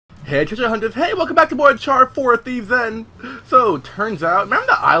Hey treasure hunters, hey, welcome back to more Uncharted 4 Thieves End. So, turns out, remember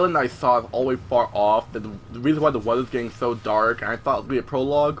the island I saw all the way far off? The reason why the weather's getting so dark, and I thought it was going to be a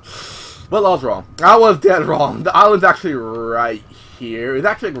prologue? Well, I was wrong. I was dead wrong. The island's actually right here. It's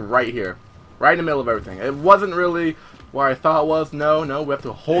actually right here. Right in the middle of everything. It wasn't really where I thought it was. No, we have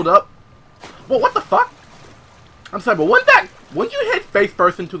to hold up. Well, what the fuck? I'm sorry, but wouldn't you hit face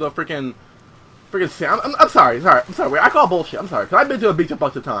first into the freaking sand? I'm sorry. I call bullshit. I'm sorry, because I've been to a beach a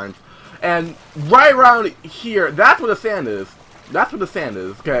bunch of times, and right around here, that's where the sand is. That's where the sand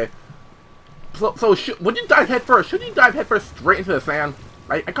is. Okay. So would you dive head first? Shouldn't you dive head first straight into the sand?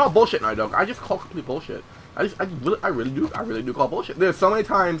 I call bullshit, Naughty Dog. I just call complete bullshit. I really do call bullshit. There's so many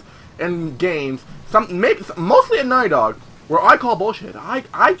times in games, mostly in Naughty Dog, where I call bullshit. I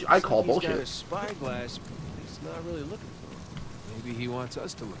call bullshit. He's got a spyglass, but he's not really looking for it. Maybe he wants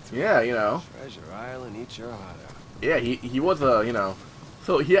us to look through. Yeah, you know. Treasure Island, eat your heart out. Yeah, he was a, you know,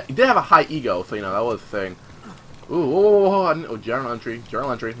 so he did have a high ego, so you know that was the thing. Ooh, journal entry.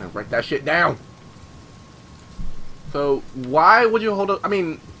 Write that shit down. So why would you hold up? I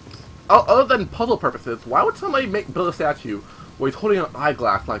mean, other than puzzle purposes, why would somebody build a statue where he's holding an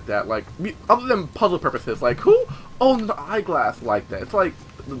eyeglass like that? Like, other than puzzle purposes, like who owns an eyeglass like that? It's like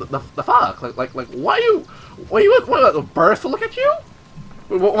the fuck, like why you want the birds to look at you?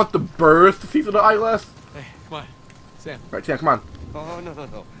 Want the birds to see through the eyeglass? Hey, come on, Sam. Right, Sam, come on. Oh no.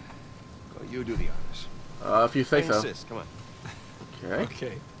 Go, you do the honors. If you say so. Insist. Come on. Okay.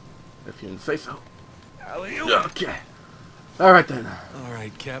 Okay. If you say so. Alley-oop. Okay. Alright then.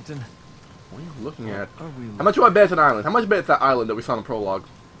 Alright, Captain. What are you looking at? Are we How much you want to bet it's an island? How much bet it's that island that we saw in the prologue?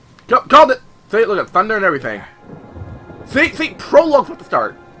 Called it! See, look at thunder and everything. See, prologue's at the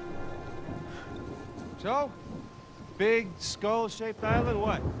start. So, big skull-shaped island,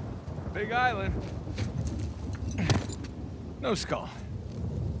 what? Big island. No skull.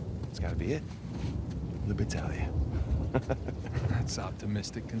 It's gotta be it. The battalion. That's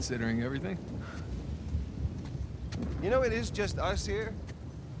optimistic considering everything. You know, it is just us here.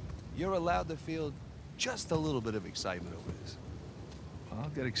 You're allowed to feel just a little bit of excitement over this. I'll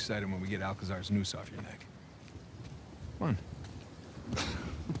get excited when we get Alcazar's noose off your neck. Come on.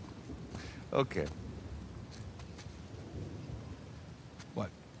 Okay. What?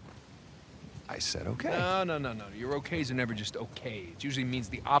 I said okay. No. Your okays are never just okay. It usually means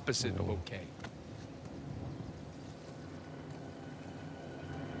the opposite of okay.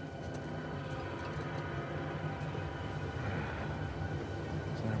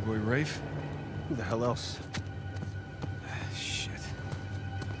 Is that our boy Rafe? Who the hell else? Shit.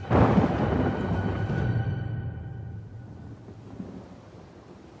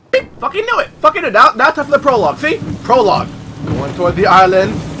 Fucking knew it! Fucking it out! Now time for the prologue. See? Prologue. Going toward the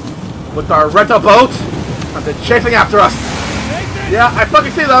island with our rental boat. And they're chasing after us. Yeah, I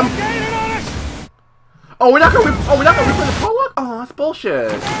fucking see them. Oh, we're not gonna replay the prologue? Oh, that's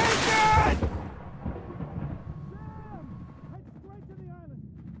bullshit.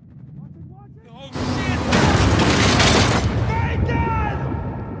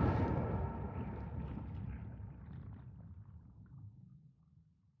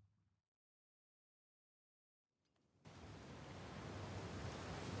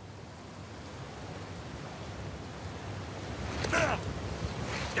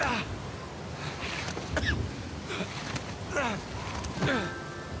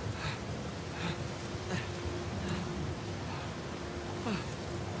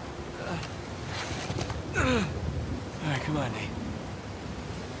 Alright, come on, Nate.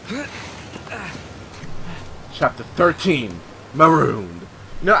 Chapter 13, Marooned.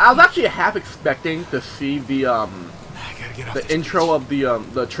 You know, I was actually half expecting to see the intro of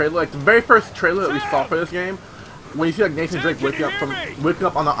the trailer, like the very first trailer that we saw for this game. When you see like Nathan Drake waking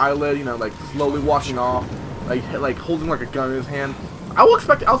up on the island, you know, like slowly walking off, like holding like a gun in his hand. I was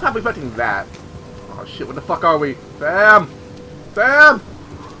half expecting that. Oh shit! What the fuck are we, Sam?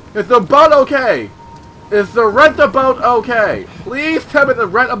 Is the boat okay? Is the rent-a-boat okay? Please tell me the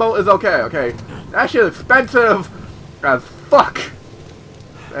rent-a-boat is okay. Okay, that shit is expensive as fuck.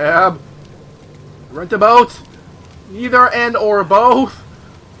 Sam, rent-a-boat, either and or both.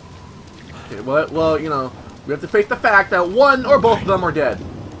 Okay, well, you know. We have to face the fact that one or both of them are dead.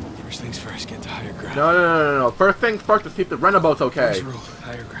 First things first, get to higher ground. No. First things first, to see if the rent-a-boat's okay. First rule,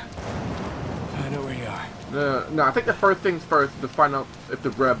 higher ground. Find out where you are. No, I think the first things first to find out if the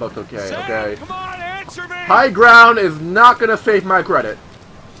rent-a-boat's okay, Sam, okay? Come on, answer me! High ground is not gonna save my credit.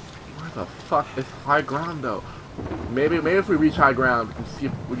 Where the fuck is high ground, though? Maybe if we reach high ground,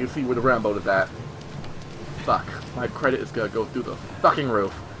 we can see where the rent-a-boat is at. Fuck, my credit is gonna go through the fucking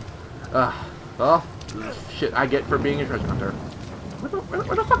roof. Well, shit I get for being a treasure hunter.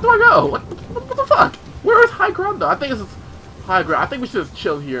 Where the fuck do I go? What the fuck? Where is high ground though? I think this is high ground. I think we should just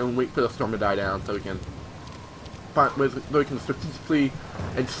chill here and wait for the storm to die down so we can find ways we can strategically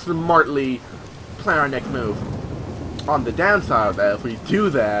and smartly plan our next move. On the downside of that, if we do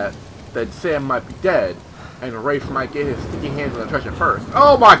that, then Sam might be dead, and Rafe might get his sticky hands on the treasure first.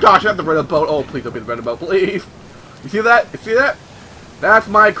 Oh my gosh, that's the red boat. Oh, please don't be the red boat, please. You see that? You see that? That's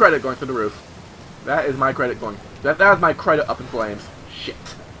my credit going through the roof. That is my credit going. That is my credit up in flames. Shit.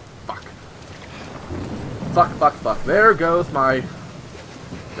 Fuck. Fuck, fuck, fuck. There goes my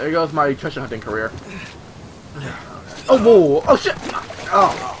treasure hunting career. Oh, whoa. Oh, shit.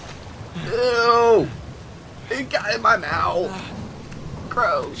 Oh. Ew. It got in my mouth.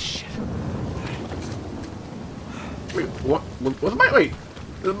 Gross. Shit. Wait, what? Was my... Wait.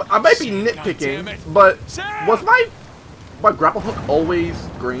 I might be nitpicking, but was my grapple hook always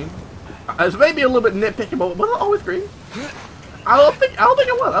green? It's maybe a little bit nitpicking, but was it always green? I don't think it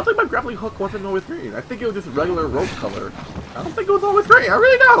was. I don't think my grappling hook wasn't always green. I think it was just regular rope color. I don't think it was always green. I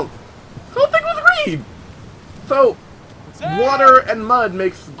really don't. I don't think it was green. So, water and mud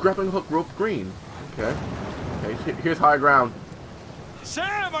makes grappling hook rope green. Okay. Okay. Here's high ground.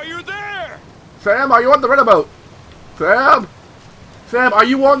 Sam, are you there? Sam, are you on the red boat? Sam. Sam, are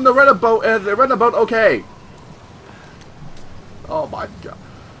you on the red boat? Is the red boat okay? Oh my god.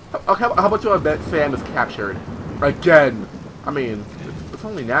 Okay, how about you bet Sam is captured? Again. I mean, it's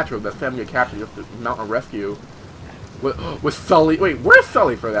only natural that Sam get captured. You have to mount a rescue. With Sully. Wait, where's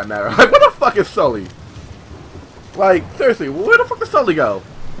Sully for that matter? Like, where the fuck is Sully? Like, seriously, where the fuck did Sully go?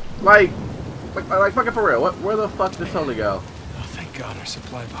 Like fucking for real. Where the fuck did Sully go? Oh, thank God, our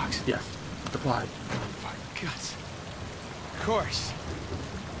supply box. Yes, supply. Oh, my guts. Of course.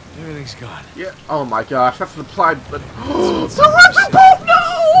 Everything's gone. Yeah. Oh my gosh, that's the supply. But the rental boat,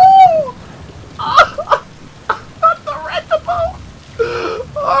 no! Not the rental boat.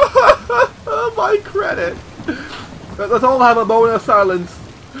 Oh, my credit. Let's all have a moment of silence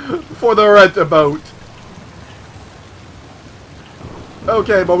for the rental boat.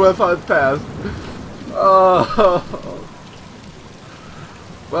 Okay, moment of silence passed.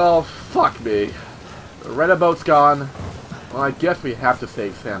 Well, fuck me. The rental boat's gone. Well, I guess we have to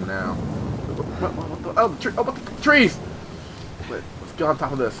save Sam now. Oh, the trees! Wait, let's get on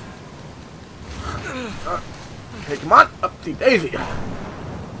top of this. Okay, come on! Upsy daisy!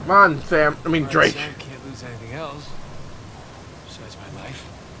 Come on, Sam. I mean, Drake. Sam can't lose anything else besides my life.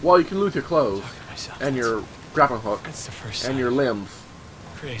 Well, you can lose your clothes, and your grappling hook, That's the first and your limbs,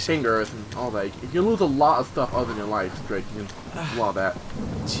 Crazy. fingers, and all that. You can lose a lot of stuff other than your life, Drake. You can lose a lot of that.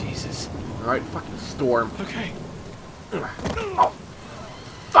 Jesus. Alright, fucking storm. Okay. Oh,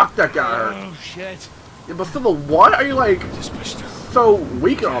 fuck, that got hurt. Oh, shit. Yeah, but still, what are you like Just push through. so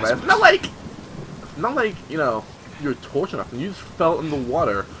weak and all that? It's not like, you know, you're tortured enough and you just fell in the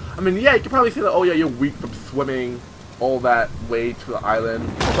water. I mean, yeah, you could probably say that, oh yeah, you're weak from swimming all that way to the island.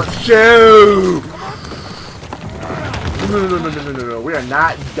 But shoot! No, we are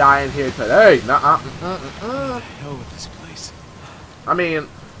not dying here today. Hell with this place. I mean,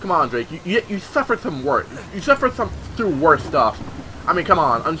 come on, Drake. You suffered some worse. You suffered through worse stuff. I mean, come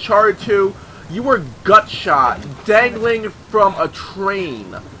on. Uncharted 2, you were gut shot, dangling from a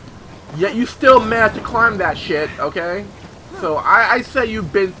train. Yet you still managed to climb that shit, okay? So I say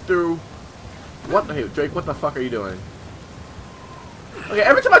you've been through. What the hey, Drake? What the fuck are you doing? Okay,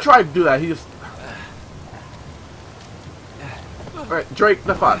 every time I try to do that, he just. Alright, Drake,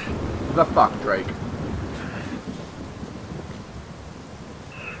 the fuck, Drake.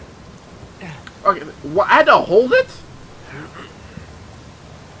 Okay, what? I had to hold it?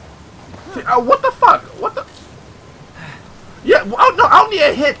 See, what the fuck? What the? Yeah, well, no, I don't need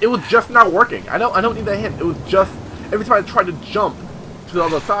a hit. It was just not working. I don't need that hit. It was just every time I tried to jump to the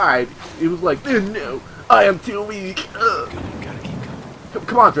other side, it was like, no, I am too weak. Gotta keep going.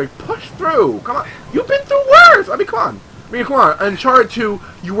 Come on, Drake, push through. Come on, you've been through worse. I mean, come on. Uncharted 2,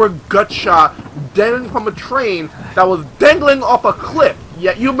 you were gut shot, dangling from a train that was dangling off a cliff.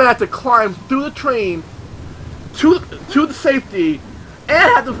 Yet you managed to climb through the train to the safety, and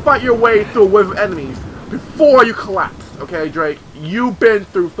had to fight your way through a wave of enemies before you collapsed. Okay, Drake, you've been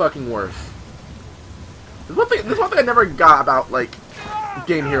through fucking worse. This is one thing I never got about like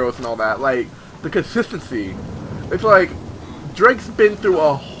game heroes and all that. Like the consistency. It's like Drake's been through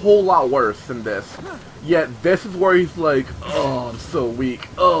a whole lot worse than this. Yet this is where he's like, oh, I'm so weak.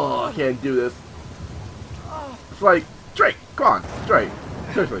 Oh, I can't do this. It's like, Drake, come on, Drake.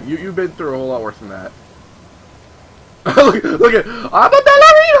 Seriously, you've been through a whole lot worse than that. look at, I'm a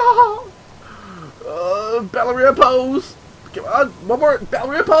ballerina! Ballerina pose! Come on, one more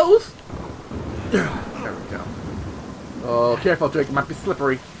ballerina pose! There we go. Oh, careful, Drake. It might be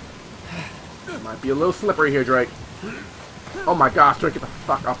slippery. It might be a little slippery here, Drake. Oh my gosh, Drake, get the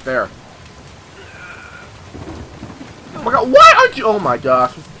fuck up there. Oh my god, why aren't you? Oh my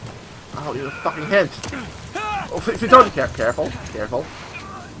gosh. I don't need a fucking hint. Oh, see, don't you careful. Careful.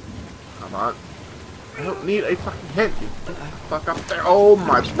 Come on. I don't need a fucking hint. You get the fuck up there. Oh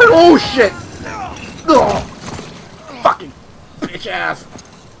my. Oh shit! Oh, fucking bitch ass.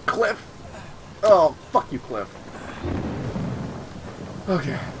 Cliff. Oh, fuck you, Cliff.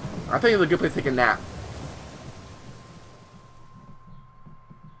 Okay. I think it's a good place to take a nap.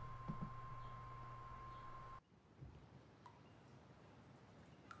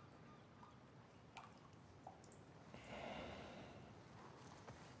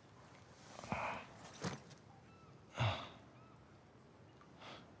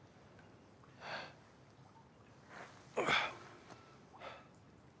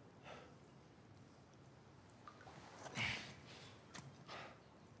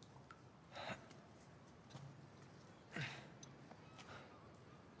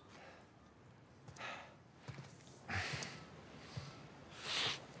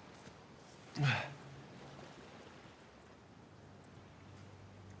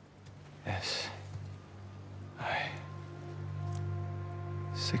 Yes.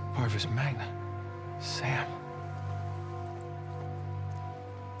 Sic Parvis Magna. Sam.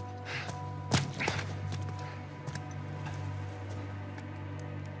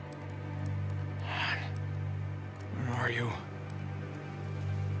 Where are you?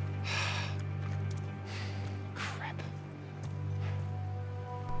 Crap.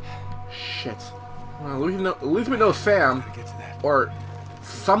 Shit. Well, at least we know Sam, or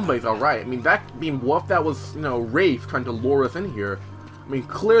somebody's alright. I mean, what if that was, you know, Rafe trying to lure us in here? I mean,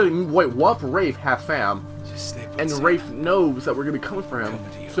 clearly, wait, what if Rafe has Sam, and Rafe knows that we're going to be coming for him,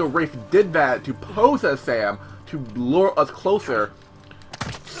 so Rafe did that to pose as Sam, to lure us closer,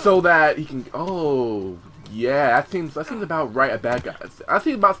 so that he can, oh, yeah, that seems about right, a bad guy. That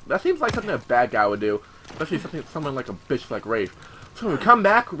seems like something a bad guy would do, especially someone like a bitch like Rafe. So when we come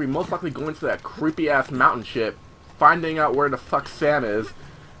back, we'll be most likely going to that creepy-ass mountain ship, finding out where the fuck Sam is,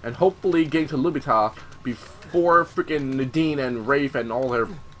 and hopefully getting to Lubita before freaking Nadine and Rafe and all their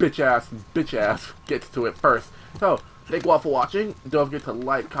bitch ass gets to it first. So, thank you all for watching. Don't forget to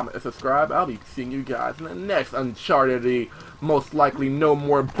like, comment, and subscribe. I'll be seeing you guys in the next Uncharted, most likely no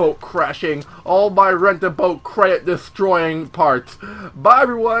more boat crashing, all by rent-a-boat credit destroying parts. Bye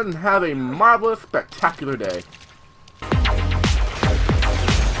everyone, and have a marvelous, spectacular day.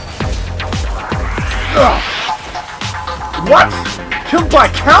 Ugh. What? Killed by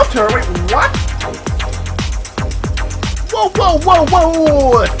counter? Wait, what? Whoa, whoa, whoa,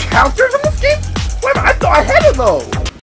 whoa! Counters in this game? Wait, I thought I had it though!